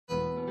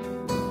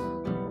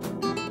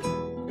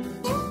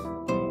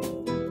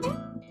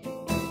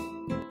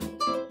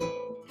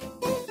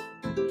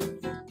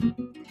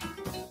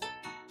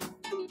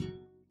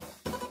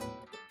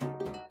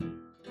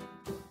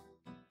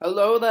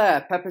Hello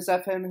there, Peppers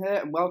FM here,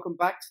 and welcome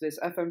back to this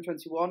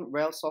FM21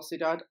 Real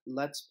Sociedad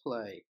Let's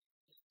Play.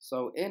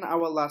 So, in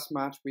our last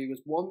match, we was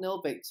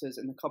 1-0 victors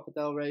in the Copa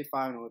del Rey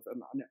final with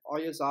an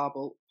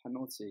Oyarzábal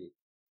penalty.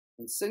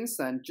 And since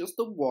then, just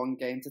the one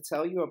game to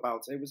tell you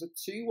about. It was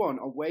a 2-1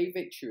 away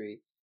victory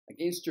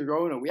against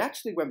Girona. We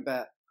actually went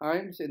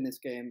behind in this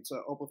game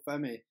to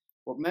Obafemi,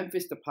 but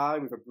Memphis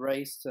Depay with a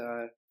brace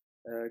to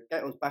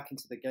get us back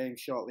into the game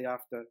shortly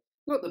after.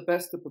 Not the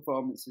best of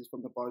performances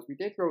from the boys. We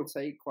did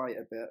rotate quite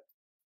a bit.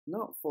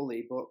 Not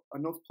fully, but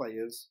enough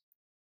players.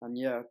 And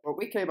yeah, but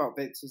we came out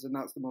victors, and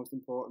that's the most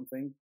important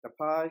thing.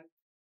 Depay,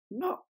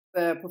 not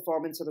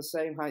performing to the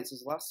same heights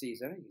as last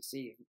season. You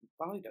see,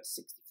 valued at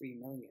 63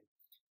 million.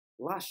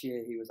 Last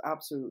year, he was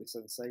absolutely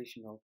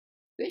sensational.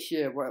 This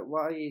year,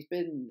 well, he's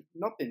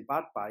not been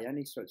bad by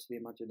any stretch of the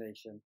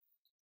imagination.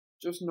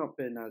 Just not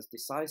been as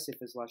decisive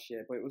as last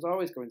year, but it was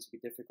always going to be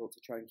difficult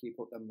to try and keep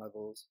up them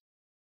levels.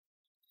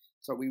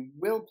 So we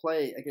will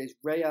play against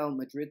Real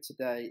Madrid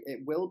today.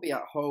 It will be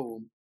at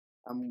home,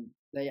 and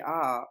they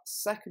are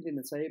second in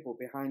the table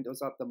behind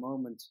us at the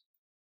moment.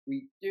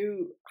 We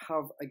do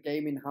have a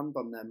game in hand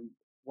on them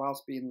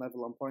whilst being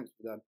level on points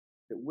with them.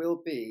 It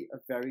will be a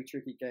very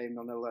tricky game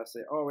nonetheless.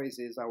 It always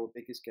is our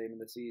biggest game in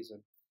the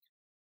season.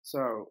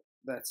 So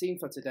the team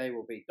for today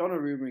will be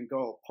Donnarumma in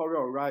goal,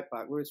 Porro right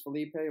back, Luis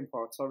Felipe and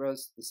Pau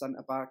Torres, the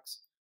centre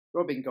backs,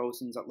 Robin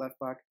Gosens at left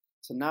back.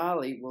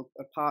 Tonali will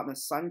partner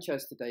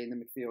Sanchez today in the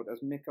midfield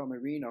as Mikel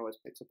Merino has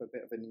picked up a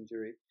bit of an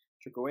injury.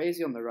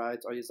 Chukwueze on the right,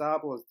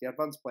 Oyarzábal as the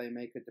advanced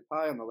playmaker,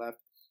 Depay on the left,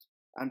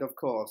 and of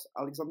course,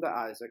 Alexander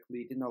Isaac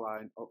leading the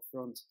line up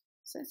front. It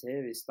says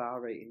here his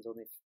star rating's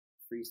only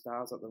 3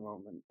 stars at the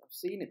moment. I've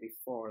seen it be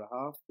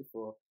 4.5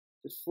 before.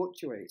 Just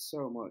fluctuates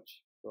so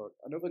much. But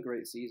another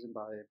great season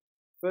by him.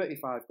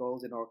 35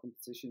 goals in all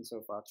competitions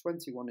so far,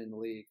 21 in the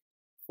league,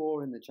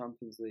 4 in the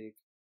Champions League.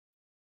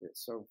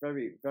 So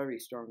very, very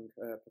strong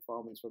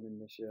performance from him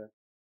this year.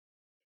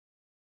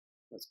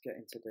 Let's get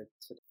into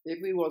if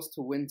we was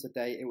to win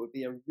today, it would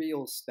be a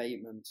real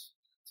statement.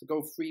 To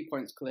go 3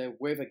 points clear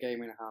with a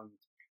game in hand,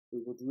 we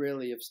would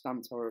really have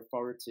stamped our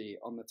authority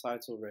on the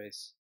title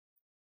race.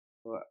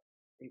 But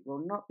it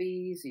will not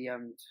be easy,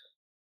 and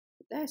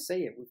I dare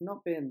say it, we've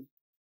not been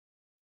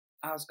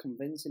as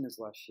convincing as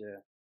last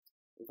year.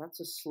 We've had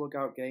to slug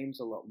out games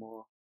a lot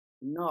more,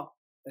 not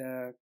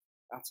at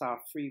our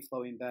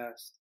free-flowing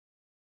best.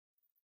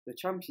 The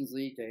Champions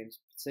League games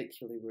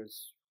particularly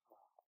was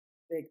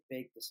big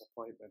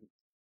disappointment.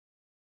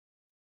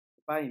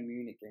 The Bayern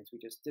Munich games, we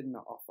just did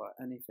not offer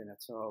anything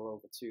at all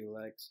over 2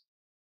 legs.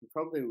 And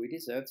probably we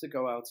deserved to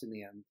go out in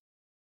the end.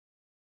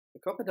 The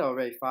Copa del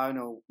Rey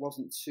final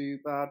wasn't too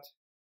bad,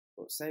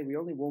 but say we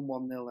only won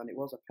 1-0 and it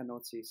was a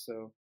penalty,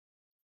 so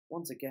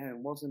once again, it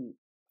wasn't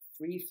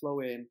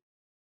free-flowing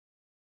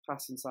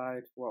pass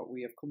inside what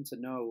we have come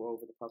to know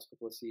over the past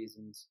couple of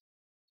seasons.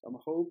 I'm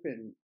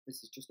hoping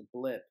this is just a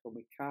blip and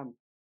we can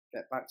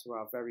get back to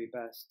our very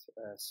best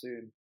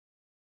soon.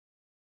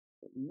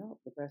 But not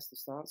the best of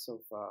starts so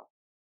far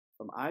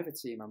from either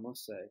team, I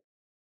must say.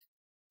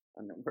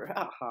 And we're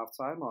at half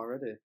time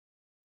already.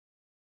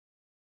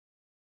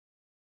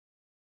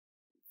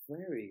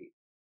 Very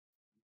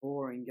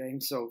boring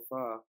game so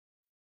far.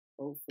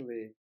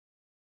 Hopefully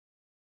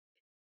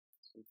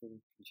something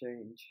can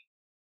change.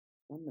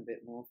 And a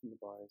bit more from the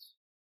boys.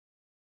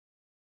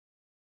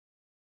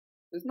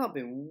 There's not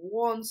been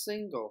one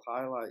single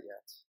highlight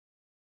yet.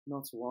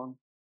 Not one.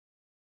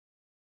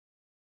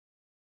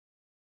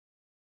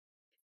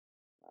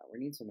 We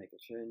need to make a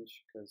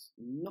change because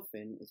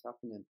nothing is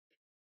happening.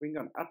 Bring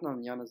on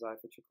Adnan Januzaj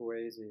for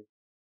Chukwueze.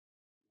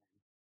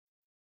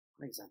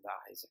 Alexander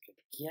Isaac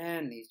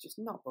again. He's just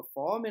not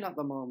performing at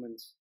the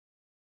moment.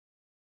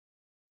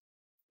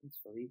 It's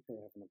Felipe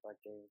having a bad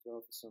game as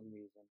well for some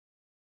reason.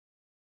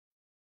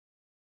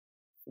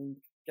 I think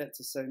get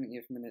to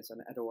 70th minutes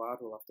and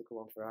Eduardo will have to come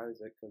on for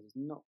Isaac because he's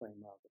not playing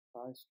well. The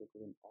price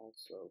struggling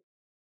also.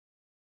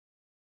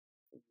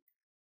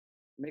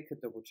 Make a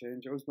double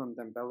change. Ousmane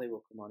Dembele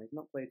will come on. He's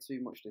not played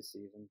too much this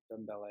season,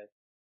 Dembele.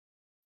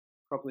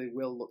 Probably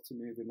will look to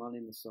move him on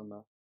in the summer.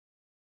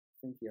 I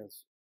think he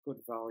has good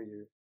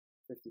value,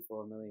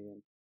 54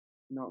 million.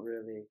 Not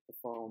really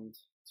performed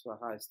to a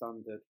high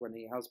standard when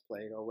he has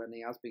played or when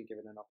he has been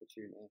given an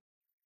opportunity.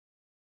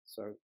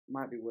 So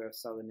might be worth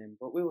selling him,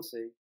 but we will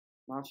see.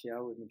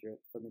 Martial with Madrid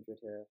for Madrid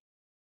here.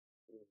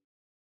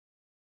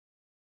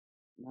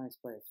 Nice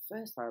play.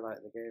 First highlight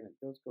of the game.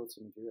 It does go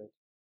to Madrid.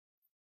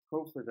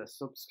 Hopefully the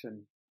subs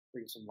can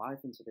bring some life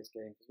into this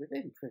game because we've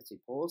been pretty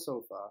poor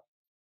so far.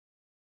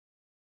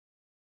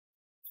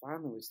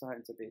 Finally, we're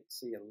starting to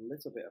see a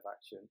little bit of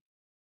action.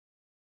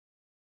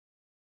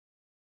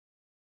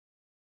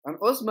 And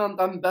Ousmane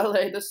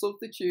Dembele, the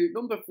substitute,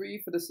 number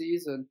 3 for the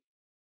season.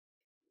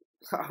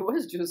 I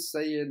was just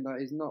saying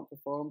that he's not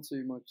performed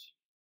too much,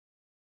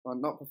 or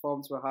not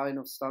performed to a high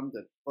enough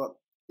standard. But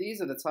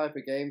these are the type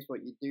of games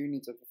what you do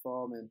need to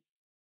perform in.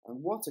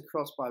 And what a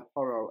cross by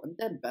Porro. And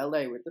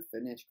Dembele with the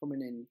finish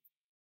coming in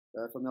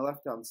from the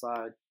left-hand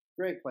side.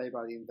 Great play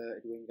by the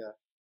inverted winger.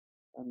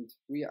 and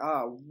we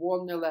are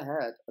 1-0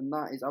 ahead, and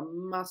that is a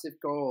massive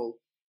goal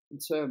in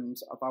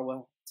terms of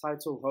our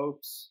title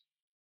hopes.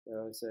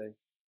 Dare I say?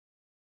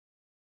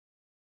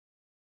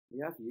 We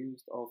have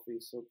used all 3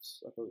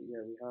 subs. I thought,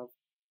 yeah, we have.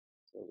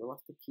 So we'll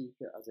have to keep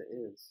it as it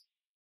is.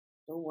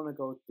 Don't want to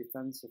go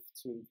defensive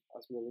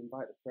as we'll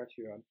invite the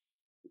pressure on.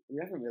 We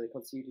haven't really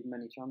conceded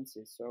many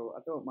chances, so I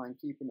don't mind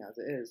keeping it as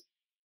it is.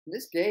 And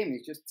this game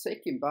is just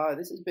ticking by.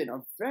 This has been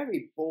a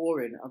very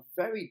boring, a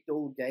very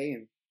dull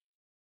game.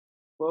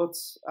 But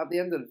at the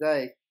end of the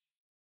day,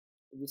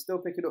 we're still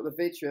picking up the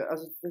victory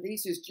as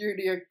Vinicius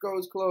Jr.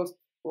 goes close.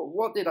 But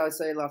what did I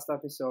say last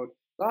episode?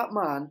 That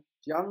man,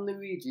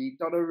 Gianluigi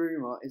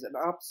Donnarumma, is an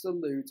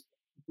absolute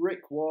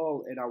brick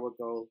wall in our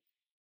goal.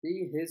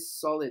 He is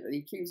solid, and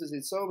he keeps us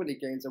in so many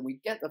games, and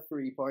we get the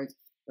 3 points.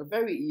 A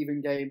very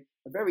even game,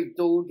 a very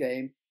dull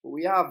game, but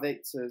we are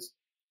victors,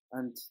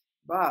 and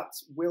that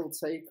will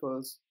take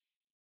us,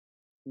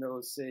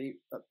 see,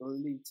 at the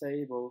league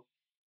table.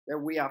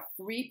 Then we are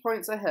 3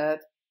 points ahead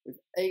with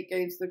 8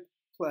 games to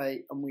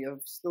play, and we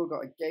have still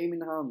got a game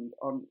in hand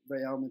on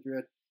Real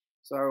Madrid.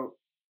 So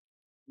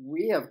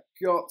we have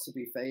got to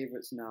be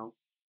favourites now.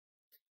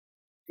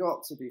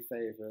 Got to be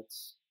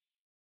favourites.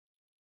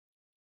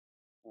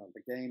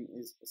 The game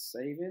is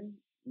saving.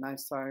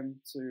 Nice time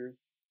to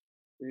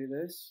do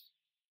this.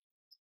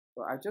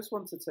 But I just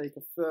want to take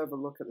a further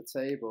look at the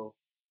table.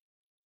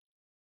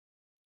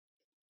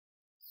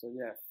 So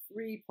yeah,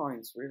 3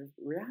 points.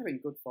 We're having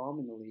good form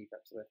in the league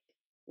actually.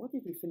 What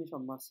did we finish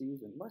on last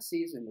season? Last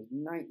season was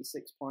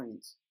 96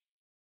 points.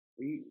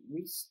 We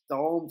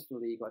stormed the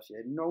league last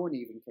year. No one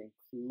even came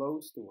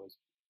close to us.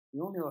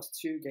 We only lost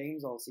 2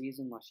 games all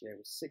season last year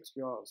with 6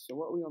 draws. So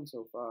what are we on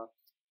so far?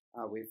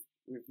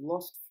 We've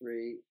lost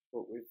 3,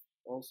 but we've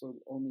also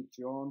only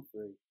drawn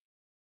 3.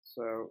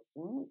 So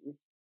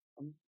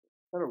I'm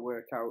trying to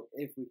work out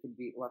if we can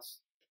beat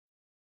last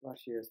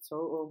year's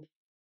total.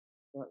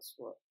 That's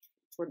what,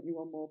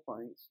 21 more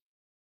points.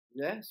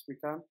 Yes, we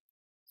can.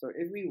 So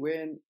if we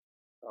win,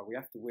 we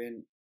have to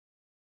win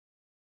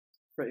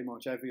pretty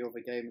much every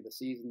other game of the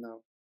season now.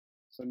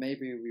 So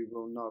maybe we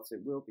will not.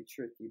 It will be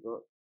tricky, but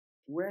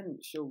when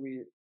shall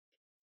we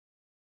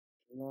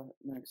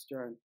next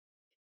join?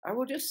 I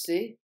will just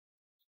see.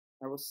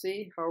 I will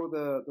see how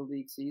the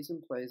league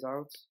season plays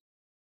out.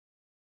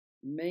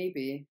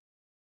 Maybe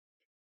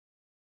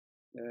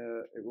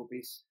it will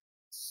be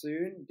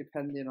soon,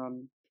 depending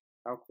on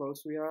how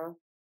close we are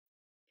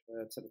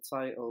to the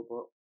title.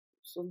 But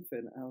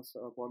something else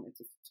that I wanted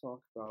to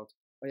talk about.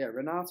 Oh yeah,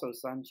 Renato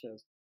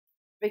Sanchez.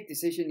 Big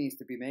decision needs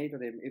to be made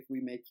on him if we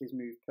make his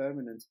move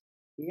permanent.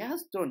 He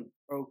has done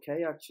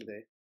okay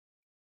actually.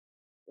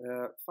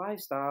 5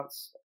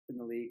 starts in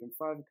the league and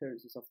 5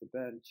 appearances off the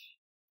bench.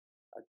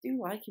 I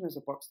do like him as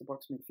a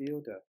box-to-box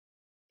midfielder,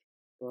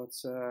 but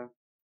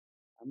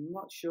I'm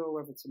not sure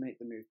whether to make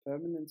the move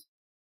permanent.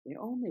 He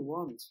only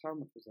wants, how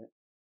much was it?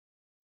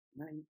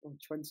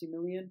 20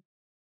 million?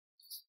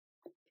 It's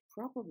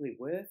probably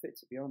worth it,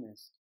 to be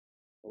honest.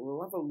 But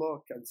we'll have a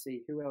look and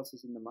see who else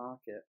is in the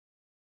market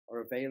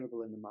or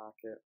available in the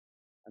market.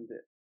 And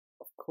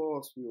of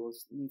course, we will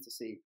need to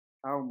see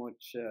how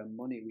much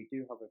money we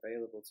do have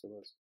available to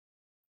us.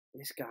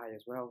 This guy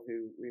as well,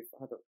 who we've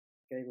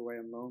gave away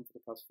on loan for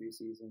the past few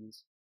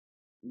seasons.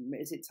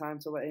 Is it time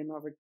to let him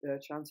have a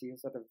chance? He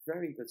has had a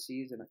very good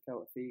season at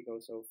Celta Vigo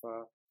so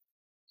far.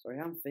 So I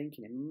am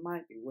thinking it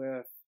might be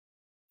worth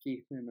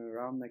keeping him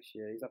around next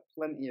year. He's had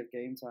plenty of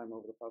game time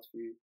over the past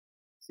few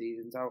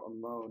seasons out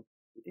on loan.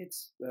 He did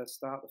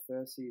start the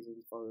first season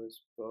for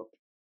us, but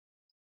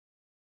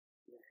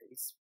yeah,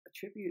 his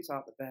attributes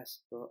aren't the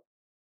best, but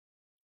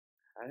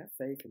I have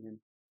faith in him.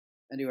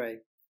 Anyway,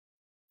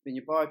 been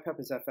your boy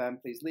Peppers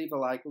FM. Please leave a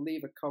like,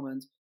 leave a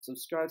comment,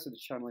 subscribe to the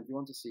channel if you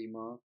want to see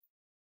more.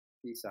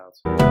 Peace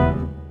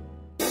out.